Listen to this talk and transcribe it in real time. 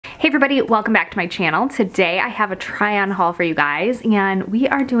Hey everybody, welcome back to my channel. Today I have a try-on haul for you guys, and we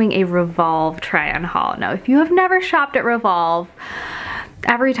are doing a Revolve try-on haul. Now, if you have never shopped at Revolve,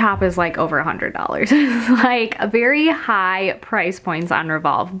 every top is like over $100. It's like a very high price points on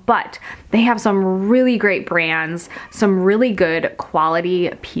Revolve, but they have some really great brands, some really good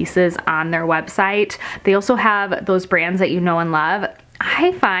quality pieces on their website. They also have those brands that you know and love.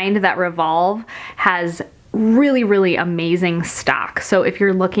 I find that Revolve has really amazing stock. So if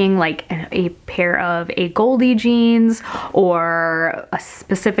you're looking like a pair of Goldie jeans or a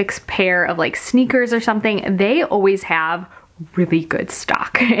specific pair of like sneakers or something, they always have really good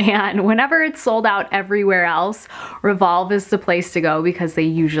stock. And whenever it's sold out everywhere else, Revolve is the place to go because they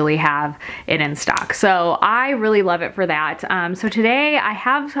usually have it in stock. So I really love it for that. So today I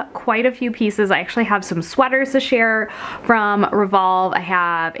have quite a few pieces. I actually have some sweaters to share from Revolve. I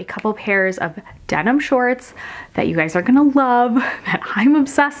have a couple pairs of denim shorts that you guys are gonna love, that I'm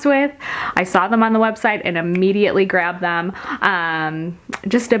obsessed with. I saw them on the website and immediately grabbed them.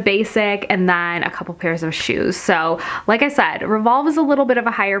 Just a basic, and then a couple pairs of shoes. So like I said, Revolve is a little bit of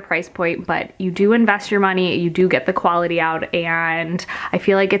a higher price point, but you do invest your money, you do get the quality out, and I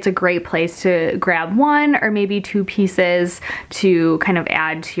feel like it's a great place to grab one or maybe two pieces to kind of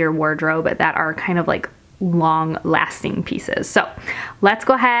add to your wardrobe that are kind of like long lasting pieces. So let's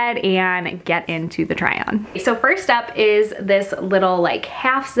go ahead and get into the try on. So first up is this little like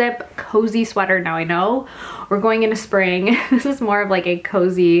half zip cozy sweater. Now I know we're going into spring. This is more of like a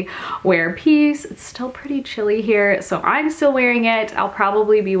cozy wear piece. It's still pretty chilly here, so I'm still wearing it. I'll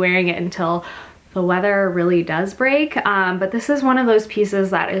probably be wearing it until the weather really does break. But this is one of those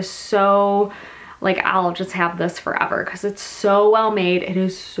pieces that is so, like, I'll just have this forever because it's so well made. It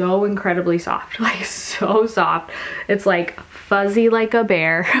is so incredibly soft, like so soft. It's like fuzzy like a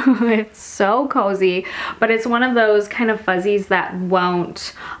bear. It's so cozy, but it's one of those kind of fuzzies that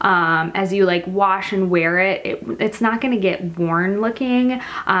won't, as you like wash and wear it, it's not gonna get worn looking.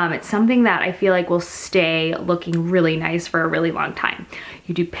 It's something that I feel like will stay looking really nice for a really long time.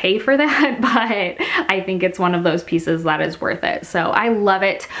 You do pay for that, but I think it's one of those pieces that is worth it. So I love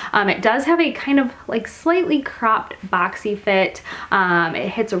it. It does have a kind of like slightly cropped boxy fit. It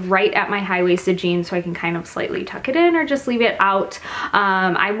hits right at my high-waisted jeans, so I can kind of slightly tuck it in or just leave it out.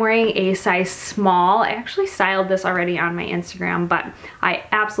 I'm wearing a size small. I actually styled this already on my Instagram, but I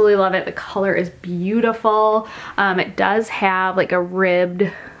absolutely love it. The color is beautiful. It does have like a ribbed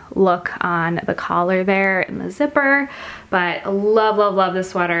look on the collar there and the zipper, but love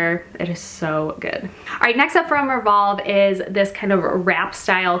this sweater. It is so good. All right, next up from Revolve is this kind of wrap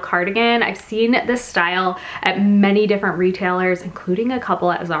style cardigan. I've seen this style at many different retailers, including a couple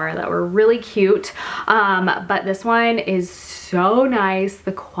at Zara that were really cute, but this one is so nice.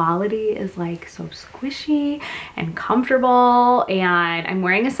 The quality is like so squishy and comfortable, and I'm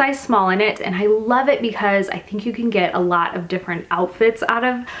wearing a size small in it, and I love it because I think you can get a lot of different outfits out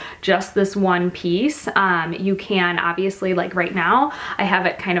of just this one piece. You can obviously, like right now, I have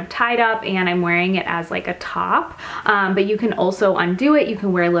it kind of tied up and I'm wearing it as like a top, but you can also undo it. You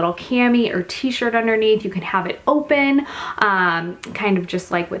can wear a little cami or t-shirt underneath. You can have it open, kind of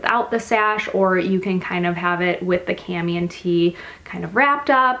just like without the sash, or you can kind of have it with the cami and tee kind of wrapped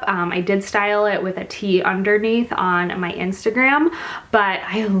up. I did style it with a tee underneath on my Instagram, but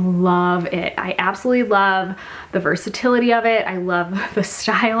I love it. I absolutely love the versatility of it. I love the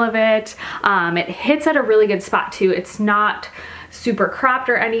style of it. It hits at a really good spot too. It's not super cropped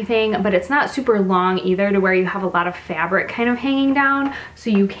or anything, but it's not super long either to where you have a lot of fabric kind of hanging down. So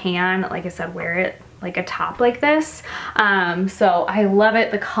you can, like I said, wear it like a top like this. So I love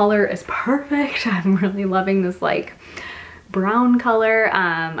it. The color is perfect. I'm really loving this like brown color.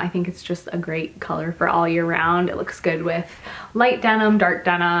 I think it's just a great color for all year round. It looks good with light denim, dark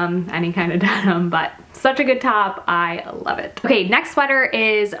denim, any kind of denim, but such a good top. I love it. Okay, next sweater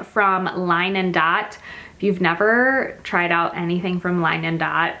is from Line & Dot. If you've never tried out anything from Line &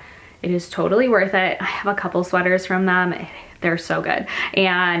 Dot, it is totally worth it. I have a couple sweaters from them. They're so good.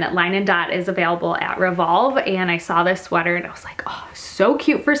 And Line & Dot is available at Revolve, and I saw this sweater and I was like, oh, so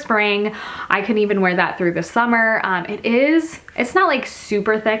cute for spring. I can even wear that through the summer. It's not like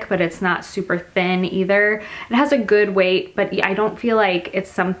super thick, but it's not super thin either. It has a good weight, but I don't feel like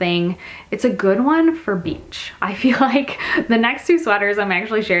it's a good one for beach. I feel like the next two sweaters I'm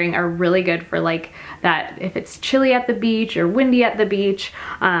actually sharing are really good for like that if it's chilly at the beach or windy at the beach.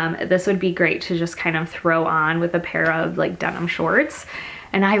 This would be great to just kind of throw on with a pair of like denim shorts.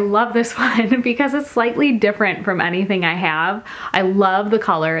 and I love this one because it's slightly different from anything I have. I love the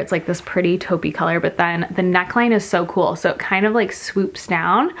color. It's like this pretty taupey color, but then the neckline is so cool. So it kind of like swoops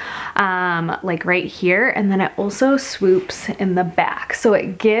down like right here, and then it also swoops in the back. So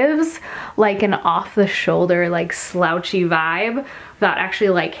it gives like an off the shoulder, like slouchy vibe without actually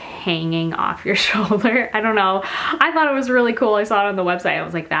like hanging off your shoulder. I don't know. I thought it was really cool. I saw it on the website. I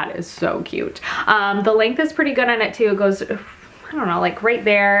was like, that is so cute. The length is pretty good on it too. It goes, I don't know, like right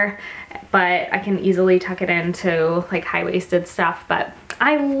there, but I can easily tuck it into like high-waisted stuff, but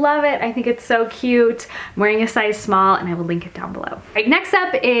I love it. I think it's so cute. I'm wearing a size small, and I will link it down below. All right, next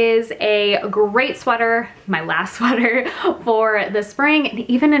up is a great sweater, my last sweater for the spring, and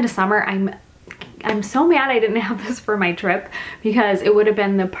even into summer. I'm so mad I didn't have this for my trip because it would have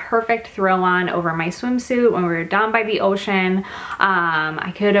been the perfect throw on over my swimsuit when we were down by the ocean.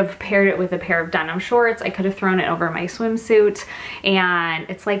 I could have paired it with a pair of denim shorts. I could have thrown it over my swimsuit, and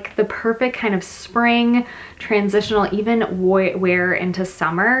it's like the perfect kind of spring transitional, even wear into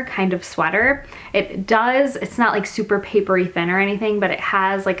summer kind of sweater. It's not like super papery thin or anything, but it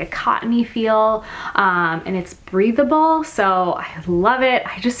has like a cottony feel, and it's breathable. So I love it.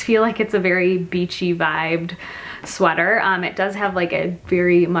 I just feel like it's a very beachy vibed sweater. It does have like a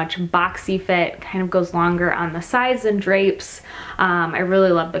very much boxy fit, kind of goes longer on the sides and drapes. I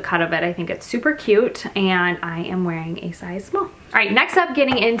really love the cut of it. I think it's super cute, and I am wearing a size small. All right, next up,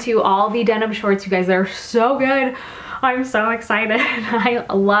 getting into all the denim shorts. You guys, they're so good. I'm so excited. I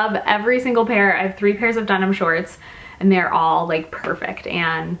love every single pair. I have 3 pairs of denim shorts, and they're all like perfect,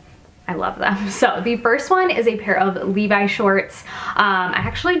 and I love them. So the first one is a pair of Levi shorts. I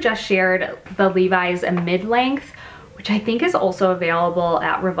actually just shared the Levi's mid-length, which I think is also available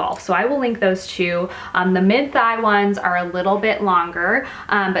at Revolve. So I will link those two. The mid-thigh ones are a little bit longer,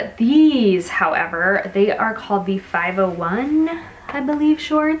 but these, however, they are called the 501, I believe,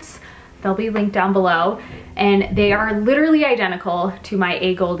 shorts. They'll be linked down below, and they are literally identical to my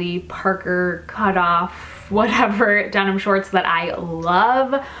A. Goldie Parker cutoff, whatever denim shorts that I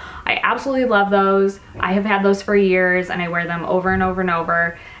love. I absolutely love those. I have had those for years, and I wear them over and over and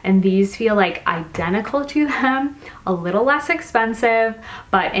over, and these feel like identical to them, a little less expensive,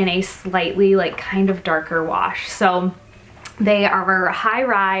 but in a slightly like kind of darker wash. So they are high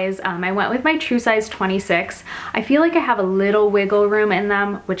rise. I went with my true size 26. I feel like I have a little wiggle room in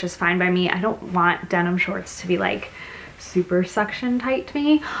them, which is fine by me. I don't want denim shorts to be like super suction tight to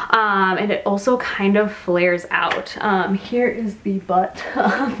me, and it also kind of flares out. Here is the butt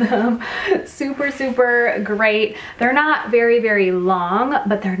of them. Super great. They're not very long,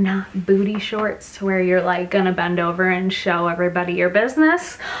 but they're not booty shorts where you're like gonna bend over and show everybody your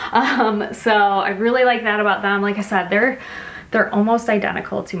business. So I really like that about them. Like I said, they're almost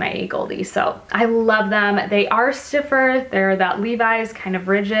identical to my A. Goldie, so I love them. They are stiffer. They're that Levi's kind of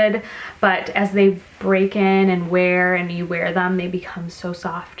rigid, but as they break in and wear and you wear them, they become so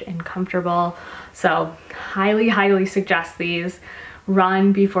soft and comfortable. So highly suggest these.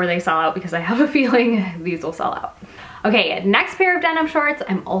 Run before they sell out, because I have a feeling these will sell out. Okay, next pair of denim shorts,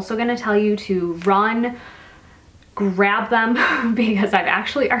 I'm also gonna tell you to run, grab them, because I've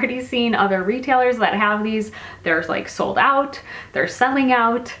actually already seen other retailers that have these. They're like sold out, they're selling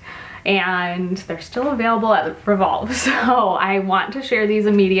out, and they're still available at Revolve. So I want to share these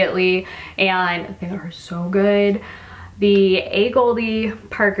immediately, and they are so good. The A. Goldie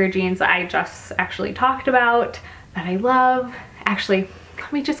Parker jeans that I just actually talked about that I love. Actually,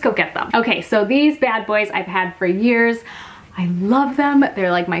 let me just go get them. Okay, so these bad boys I've had for years. I love them.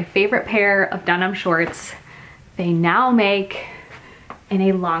 They're like my favorite pair of denim shorts. They now make in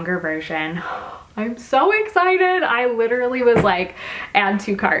a longer version. I'm so excited. I literally was like, add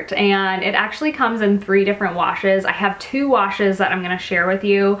to cart, and it actually comes in 3 different washes. I have 2 washes that I'm gonna share with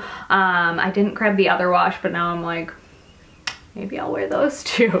you. I didn't grab the other wash, but now I'm like, maybe I'll wear those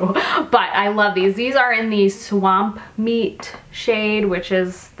too. But I love these. These are in the swamp meat shade, which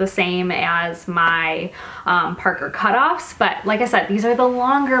is the same as my Parker cutoffs. But like I said, these are the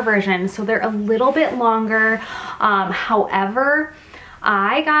longer version, so they're a little bit longer. However,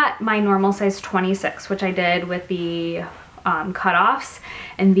 I got my normal size 26, which I did with the cutoffs,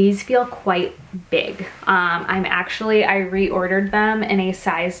 and these feel quite big. I reordered them in a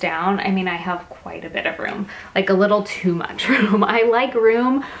size down. I mean, I have quite a bit of room, like a little too much room. I like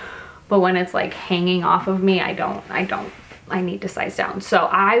room, but when it's like hanging off of me, I need to size down. So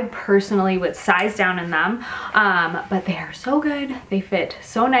I personally would size down in them, but they are so good. They fit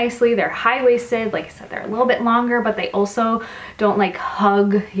so nicely. They're high-waisted. Like I said, they're a little bit longer, but they also don't like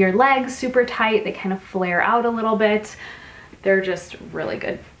hug your legs super tight. They kind of flare out a little bit. They're just really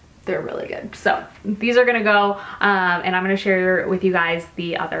good they're really good. So these are gonna go, and I'm gonna share with you guys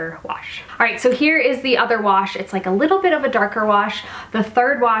the other wash. All right, so here is the other wash. It's like a little bit of a darker wash. The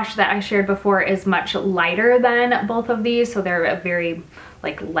third wash that I shared before is much lighter than both of these, so they're a very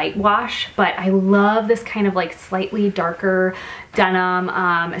like light wash, but I love this kind of like slightly darker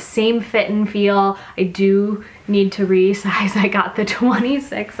denim, same fit and feel. I do need to resize. I got the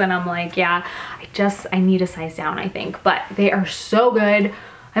 26 and I'm like, yeah, I need a size down, I think, but they are so good.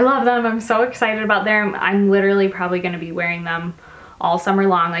 I love them. I'm so excited about them. I'm literally probably gonna be wearing them all summer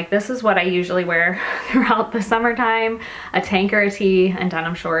long. Like this is what I usually wear throughout the summertime, a tank or a tee and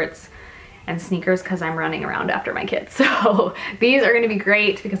denim shorts and sneakers because I'm running around after my kids. So these are gonna be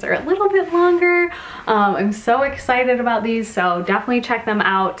great because they're a little bit longer. I'm so excited about these, so definitely check them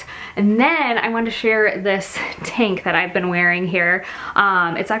out. And then I wanted to share this tank that I've been wearing here.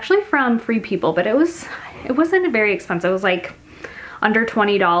 It's actually from Free People, but it wasn't very expensive. It was like under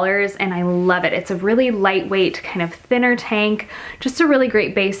 $20 and I love it. It's a really lightweight kind of thinner tank, just a really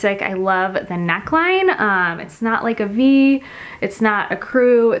great basic. I love the neckline. It's not like a V, it's not a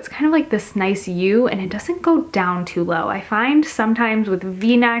crew, it's kind of like this nice U and it doesn't go down too low. I find sometimes with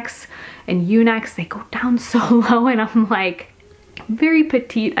V-necks and U-necks, they go down so low and I'm like, very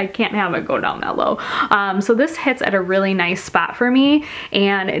petite, I can't have it go down that low. So this hits at a really nice spot for me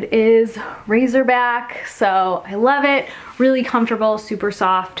and it is razorback, so I love it. Really comfortable, super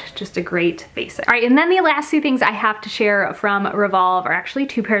soft, just a great basic. All right, and then the last two things I have to share from Revolve are actually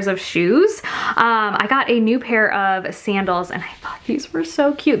two pairs of shoes. I got a new pair of sandals and I thought these were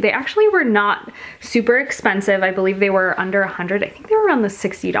so cute. They actually were not super expensive. I believe they were under 100. I think they were around the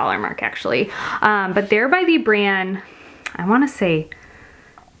 $60 mark actually. But they're by the brand, I want to say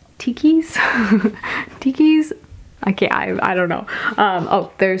Tiki's. Tiki's. I don't know.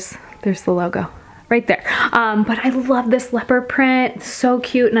 Oh, there's the logo right there. But I love this leopard print. It's so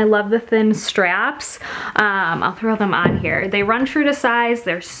cute, and I love the thin straps. I'll throw them on here. They run true to size.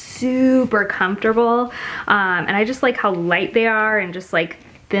 They're super comfortable, and I just like how light they are and just like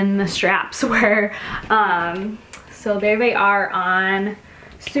thin the straps were. So there they are on.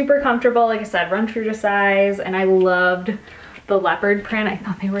 Super comfortable, like I said, run true to size, and I loved the leopard print. I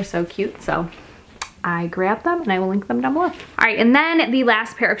thought they were so cute, so I grabbed them and I will link them down below. All right, and then the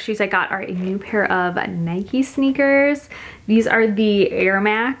last pair of shoes I got are a new pair of Nike sneakers. These are the Air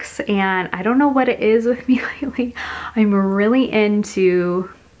Max, and I don't know what it is with me lately. I'm really into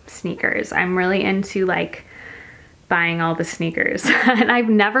sneakers. I'm really into like buying all the sneakers. And I've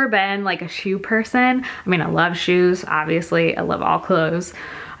never been like a shoe person. I mean, I love shoes, obviously. I love all clothes.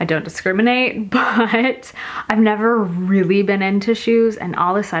 I don't discriminate, but I've never really been into shoes, and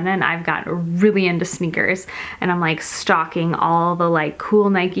all of a sudden I've got really into sneakers, and I'm like stalking all the like cool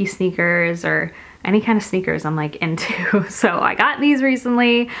Nike sneakers or any kind of sneakers I'm like into. So I got these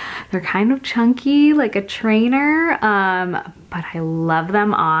recently. They're kind of chunky, like a trainer, but I love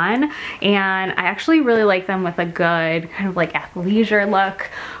them on, and I actually really like them with a good kind of like athleisure look,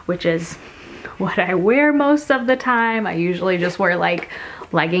 which is what I wear most of the time. I usually just wear like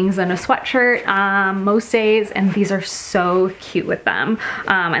leggings and a sweatshirt most days, and these are so cute with them.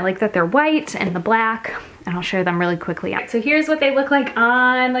 I like that they're white and the black, and I'll share them really quickly. So here's what they look like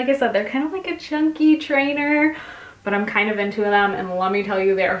on. Like I said, they're kind of like a chunky trainer, but I'm kind of into them, and let me tell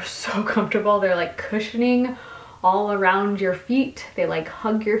you, they are so comfortable. They're like cushioning all around your feet. They like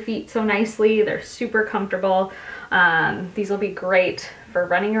hug your feet so nicely. They're super comfortable. These will be great for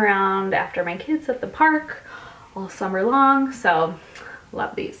running around after my kids at the park all summer long, so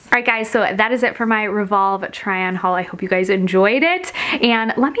love these. All right guys, so that is it for my Revolve try-on haul. I hope you guys enjoyed it,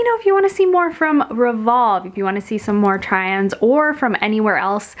 and let me know if you want to see more from Revolve, if you want to see some more try-ons or from anywhere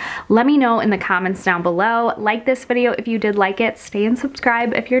else. Let me know in the comments down below. Like this video if you did like it, stay and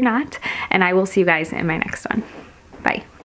subscribe if you're not, and I will see you guys in my next one. Bye.